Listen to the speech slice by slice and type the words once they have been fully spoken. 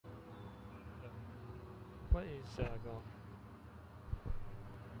What is going?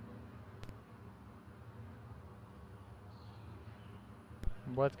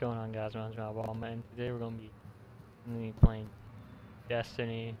 What's going on, guys? My name's Malball, and today we're gonna be playing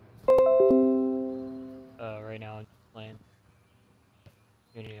Destiny. Right now I'm just playing,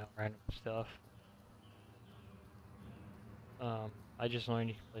 random stuff. I just learned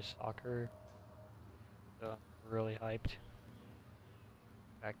you can play soccer, so I'm really hyped.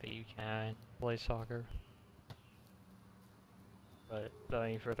 The fact that you can play soccer. But without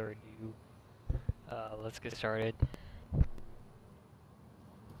any further ado, let's get started.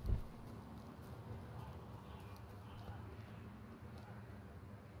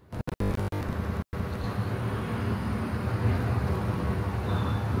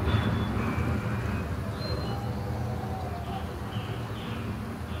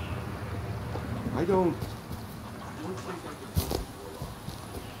 I don't.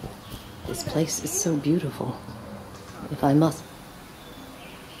 This place is so beautiful. If I must...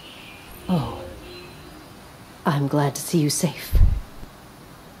 Oh. I'm glad to see you safe.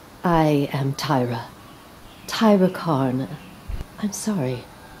 I am Tyra. Tyra Karn. I'm sorry.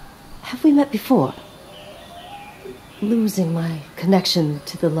 Have we met before? Losing my connection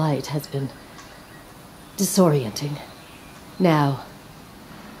to the light has been disorienting. Now,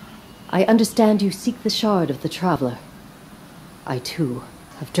 I understand you seek the shard of the Traveler. I, too,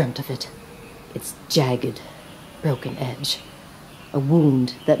 have dreamt of it. Its jagged, broken edge. A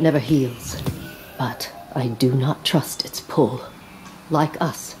wound that never heals. But I do not trust its pull. Like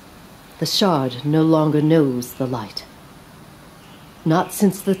us, the shard no longer knows the light. Not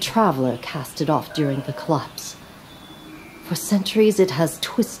since the Traveler cast it off during the collapse. For centuries it has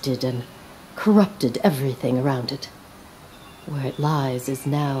twisted and corrupted everything around it. Where it lies is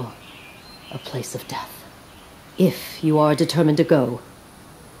now a place of death. If you are determined to go,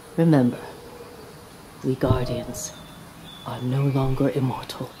 remember, we Guardians are no longer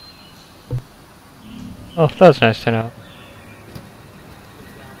immortal. Oh, that's nice to know.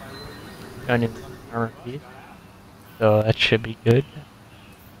 Got an armor piece, so that should be good.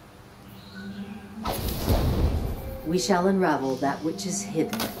 We shall unravel that which is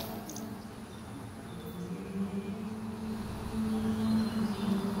hidden.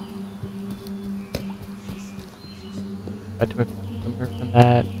 Got to remember from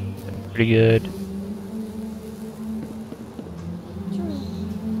that. That's pretty good.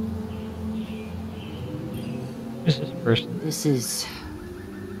 This is first. This is...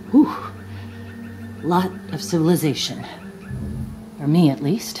 whew, lot of civilization. For me, at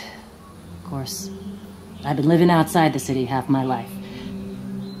least. Of course, I've been living outside the city half my life.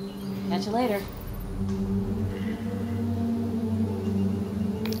 Catch you later.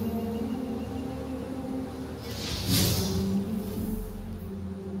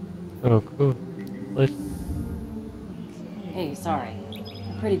 Oh, cool. Let's. Hey, sorry.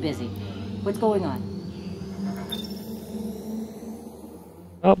 I'm pretty busy. What's going on?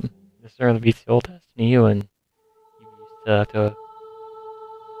 Oh, this certainly beats the old Destiny, and you used to have to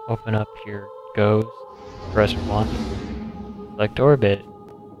open up your Ghost, press 1, select Orbit,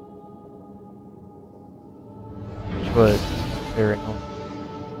 which was very annoying.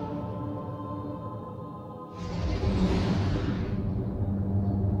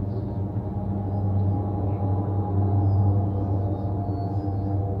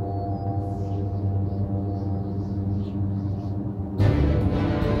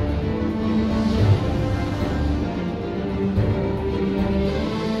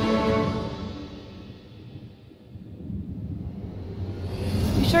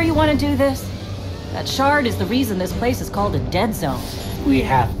 Sure you want to do this? That shard is the reason this place is called a dead zone. We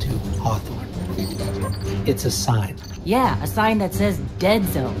have to, Hawthorne. It's a sign. Yeah, a sign that says dead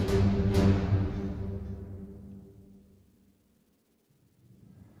zone.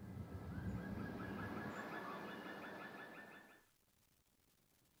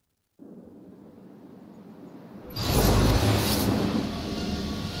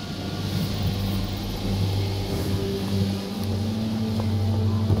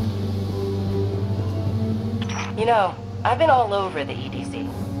 You know, I've been all over the EDC.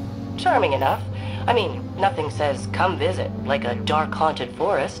 Charming enough. I mean, nothing says come visit, like a dark haunted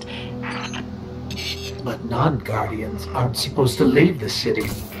forest. But non-Guardians aren't supposed to leave the city.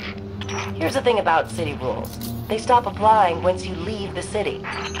 Here's the thing about city rules. They stop applying once you leave the city.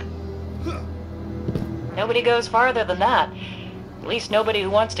 Nobody goes farther than that. At least nobody who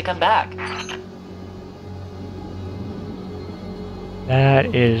wants to come back.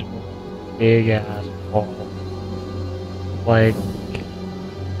 That is big ass ball. Like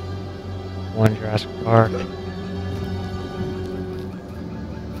one Jurassic Park.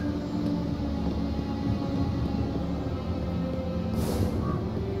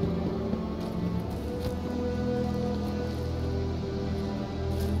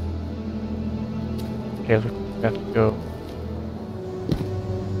 Okay, looks like we have to go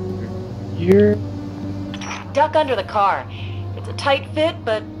here. Duck under the car. It's a tight fit,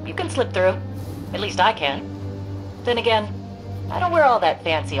 but you can slip through. At least I can. Then again, I don't wear all that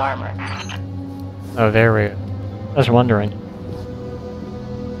fancy armor. Oh, there we go. I was wondering.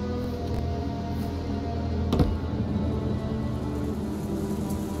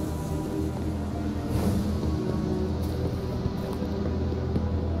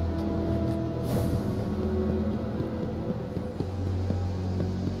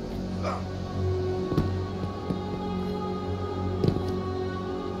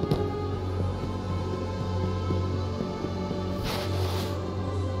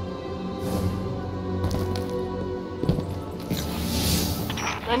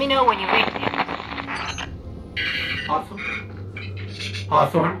 Let me know when you reach me.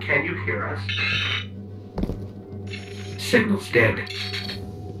 Hawthorne, can you hear us? Signal's dead.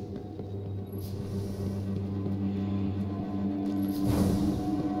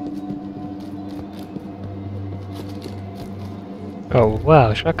 Oh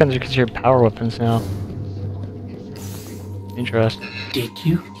wow, shotguns are considered power weapons now. Interesting. Did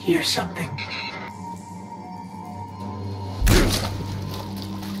you hear something?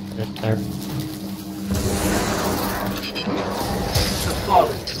 That's there.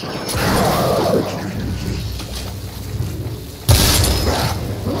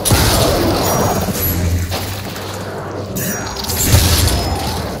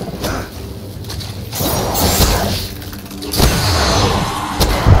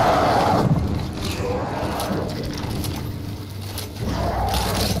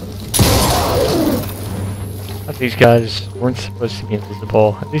 These guys weren't supposed to be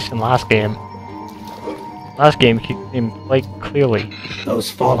invisible, at least in last game. Last game you could see them quite clearly.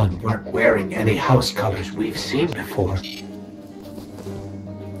 Those fallen weren't wearing any house colors we've seen before.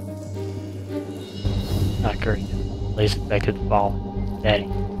 Not great. Lace back to the ball. Daddy.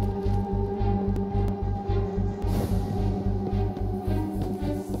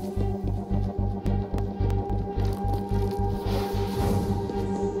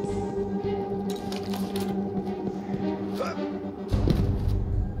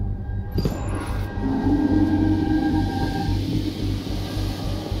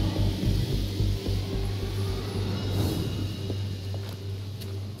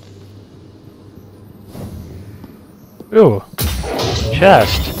 Ooh,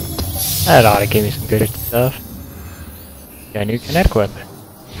 chest. That ought to give me some good stuff. Got a new kinetic weapon.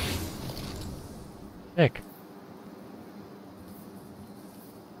 Sick.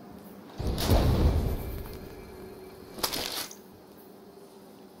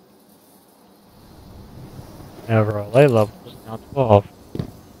 Overall light level is now 12.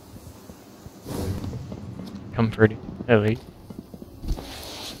 Comforting, at least.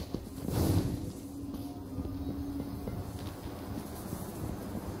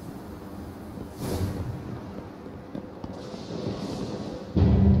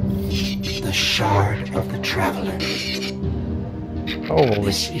 The shard of the traveler.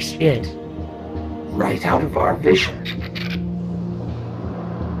 Holy shit. Right out of our vision.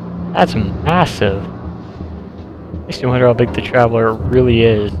 That's massive. Makes me wonder how big the Traveler really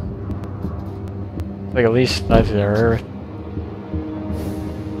is. It's like at least the size of the Earth.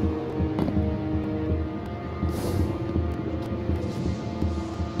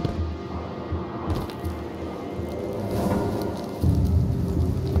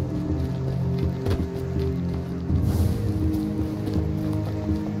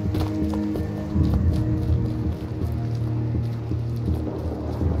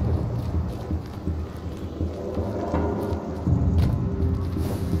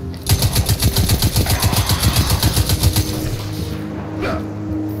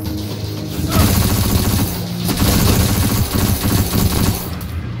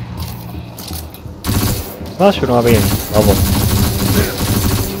 Plus, we don't have any trouble.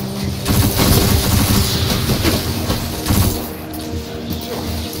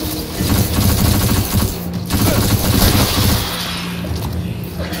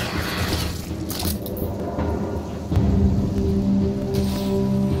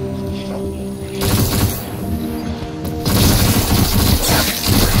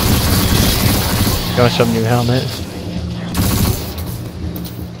 Got some new helmet.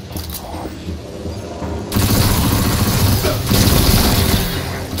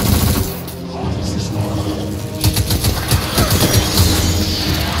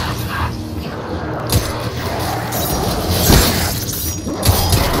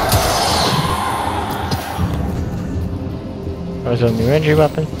 Got a new energy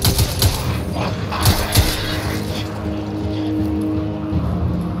weapon.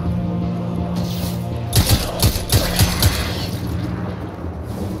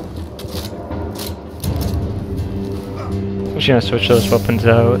 just gonna switch those weapons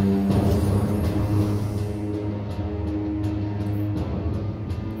out.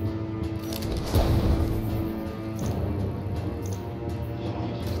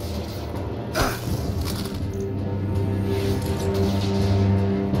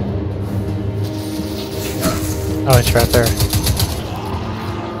 Oh, it's right there.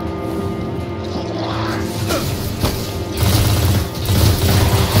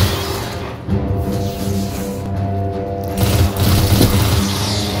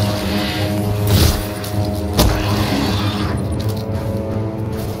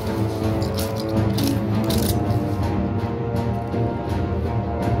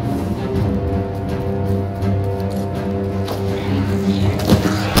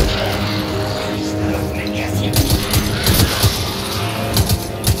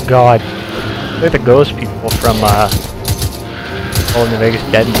 God, they're the ghost people from all in the Vegas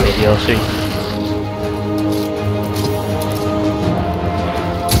Dead DLC.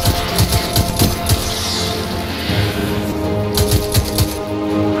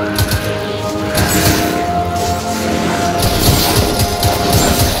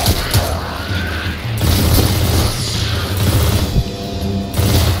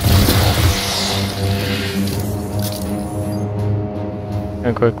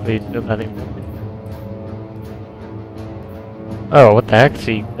 And quickly do nothing. Oh, what the heck? It's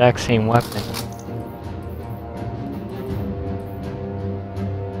the exact same weapon.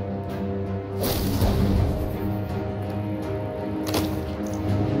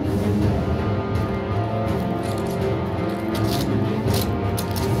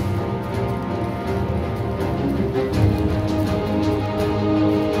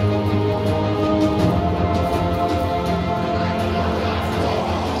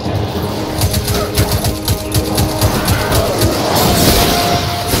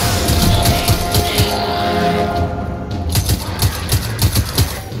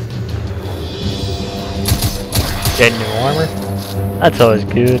 Get new armor? That's always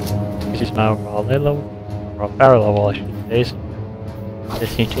good. This is my overall level. Overall power level, I should say. So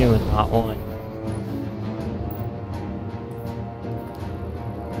Destiny 2 and not 1.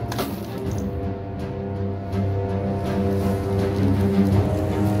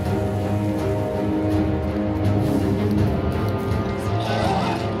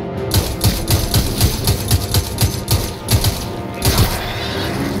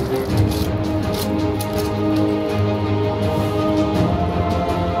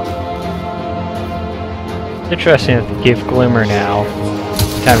 It's interesting that they give Glimmer now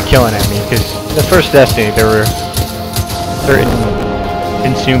kind of killing at me, because in the first Destiny there were certain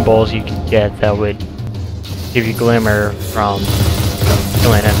consumables you could get that would give you Glimmer from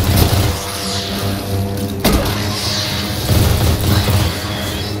killing enemies.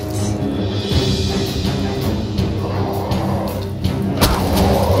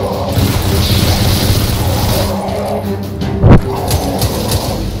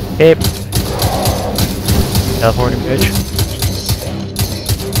 Okay. Teleporting bitch.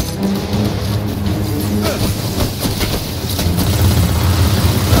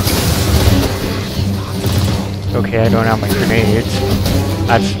 Okay, I don't have my grenades.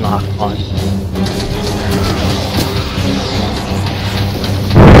 That's not fun.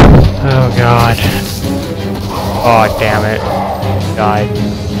 Oh god. Oh damn it. Died.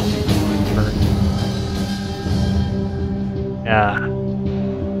 Yeah.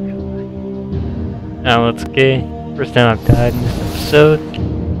 Now let's get. First time I've died in this episode.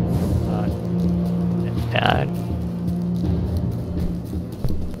 It's bad.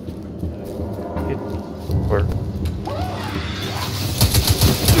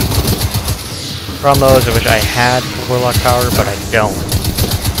 Problem though is I wish I had Warlock power, but I don't.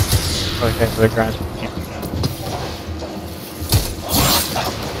 Okay, for the grounds.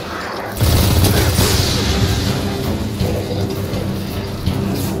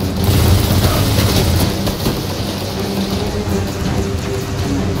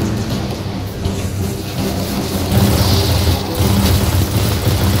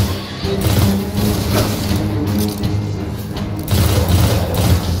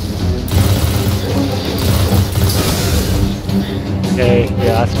 Okay,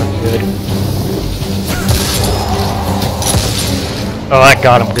 yeah, that's not good. Oh, that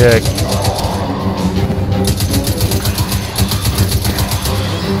got him good.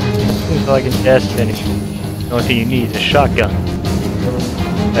 Seems like in Destiny, the only thing you need is a shotgun.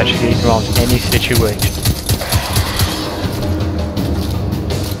 That should get you through almost any situation.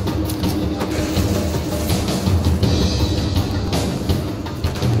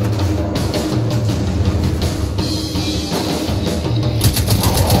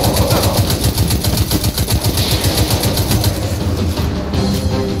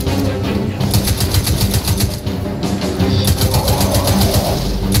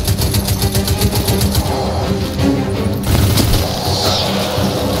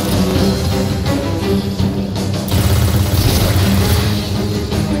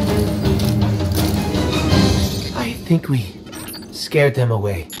 think we scared them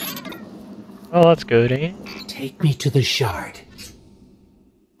away. Oh, that's good, eh? Take me to the shard.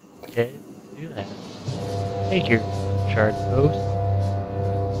 Okay, do that. Take your shard post.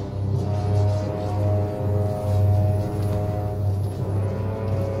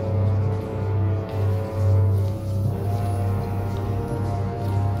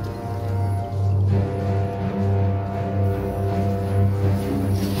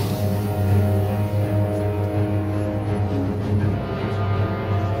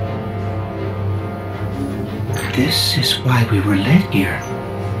 This is why we were led here.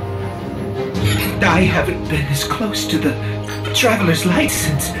 I haven't been this close to the Traveler's Light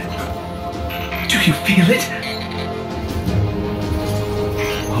since... Do you feel it?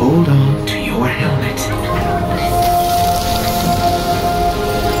 Hold on to your helmet.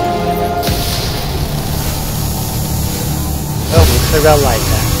 Oh, we clear out like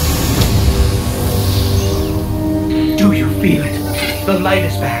that. Do you feel it? The light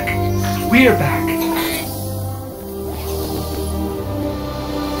is back. We're back.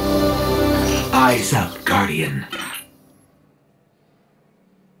 Eyes up, Guardian.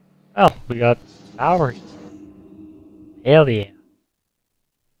 Oh, we got powers. Hell yeah.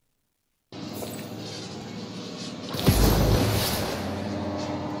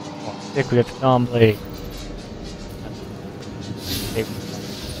 Oh, sick, we got the Dawn Blade.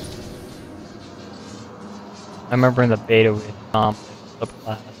 I remember in the beta we had Dawn Blade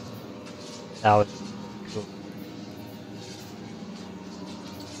subclass. That was cool.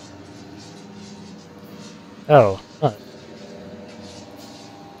 Oh, huh.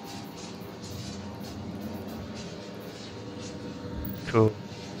 Cool.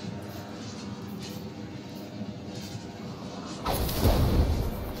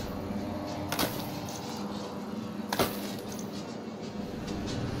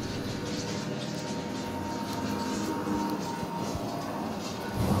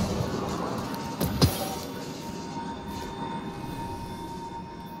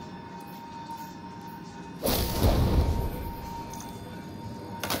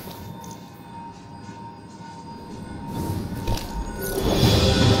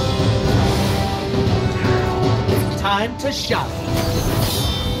 Time to shine.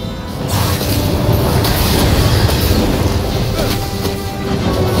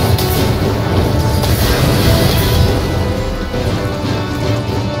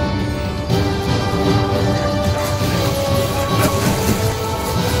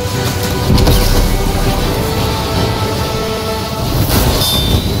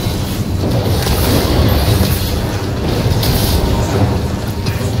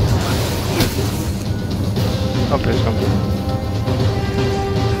 Oh, there's something.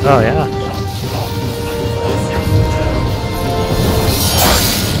 Oh, yeah.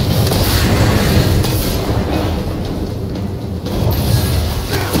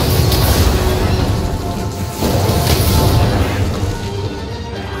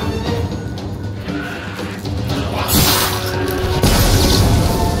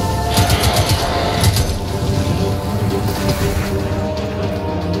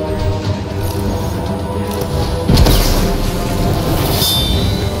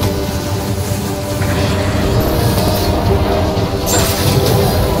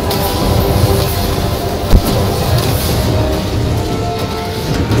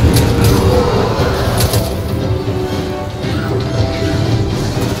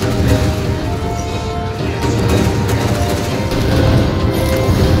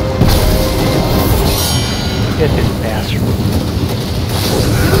 Get this bastard.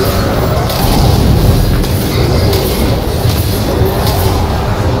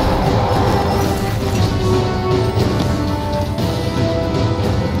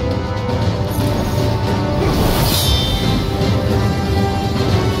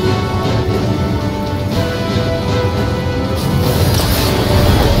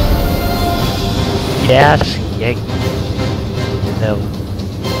 Yes, yeah. No.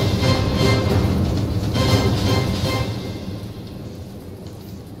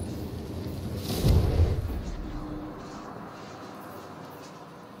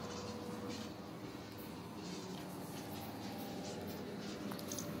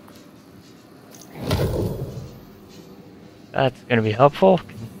 That's gonna be helpful.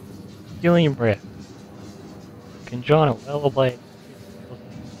 Healing breath. Can join a well blade.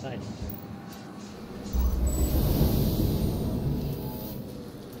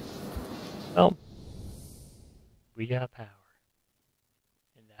 Well, we got power.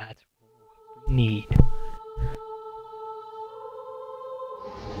 And that's what we need.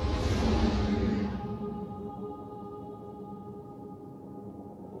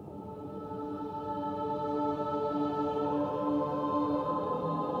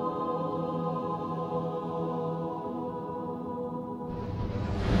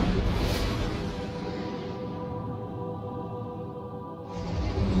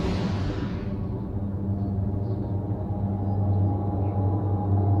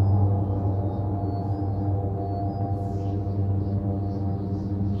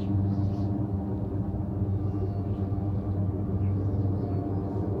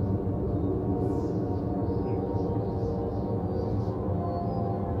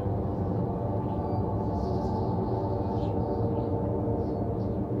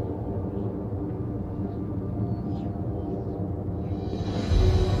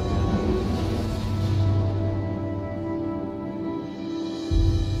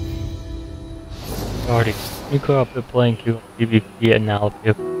 starting. New co-op playing queue on PvP and now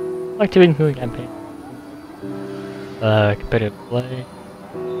activating queuing campaign. Competitive play.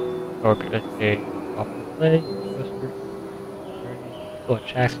 Or a cooperative play. Oh,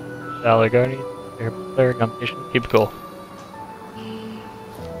 checks. Salary guardian. Player competition. Keep it cool.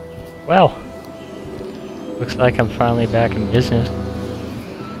 Well. Looks like I'm finally back in business.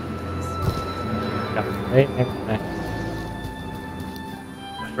 Got to play everything.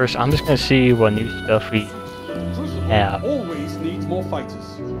 First, I'm just gonna see what new stuff we have. Always needs more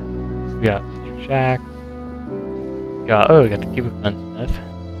fighters. We got Mr. Shack. We got the Cuba Gunsmith.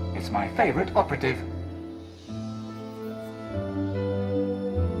 It's my favorite operative.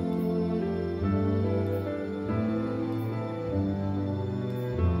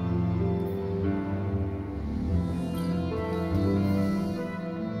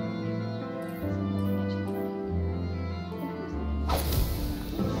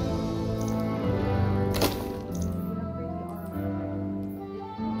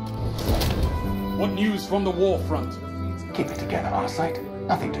 What news from the war front? Keep it together, Arcite.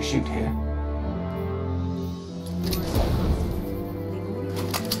 Nothing to shoot here.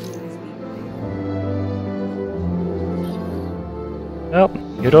 Oh,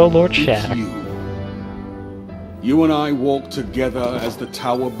 good old Lord Shack. It's you. You and I walked together as the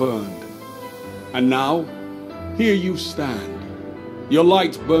tower burned. And now, here you stand. Your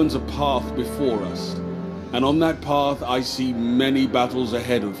light burns a path before us. And on that path, I see many battles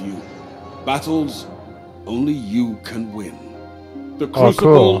ahead of you. Battles only you can win. The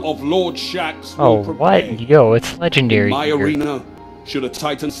crucible of Lord Shaxx will prepare. What? Yo, it's legendary. In my arena, should a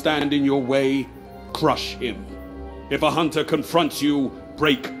Titan stand in your way, crush him. If a hunter confronts you,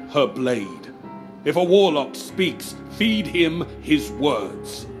 break her blade. If a warlock speaks, feed him his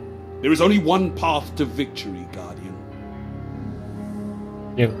words. There is only one path to victory, Guardian.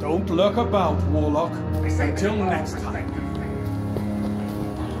 Yep. Don't lurk about, Warlock. Until next time.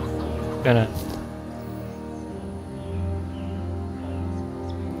 Gonna.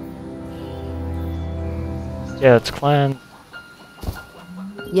 Yeah, it's clan.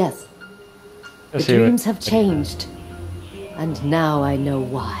 Yes, the Let's see what- dreams have changed, and now I know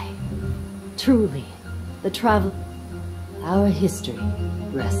why. Truly, the travel... Our history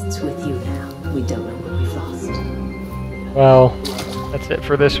rests with you now. We don't know what we've lost. Well, that's it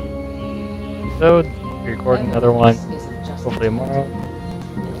for this episode. Record another one, hopefully tomorrow.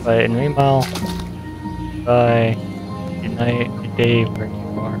 But in the meanwhile, bye, good night, good day, wherever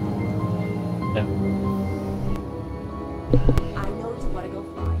you are. So. I know what I go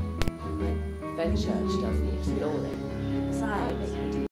find. Fenchurch doesn't explore it. Besides,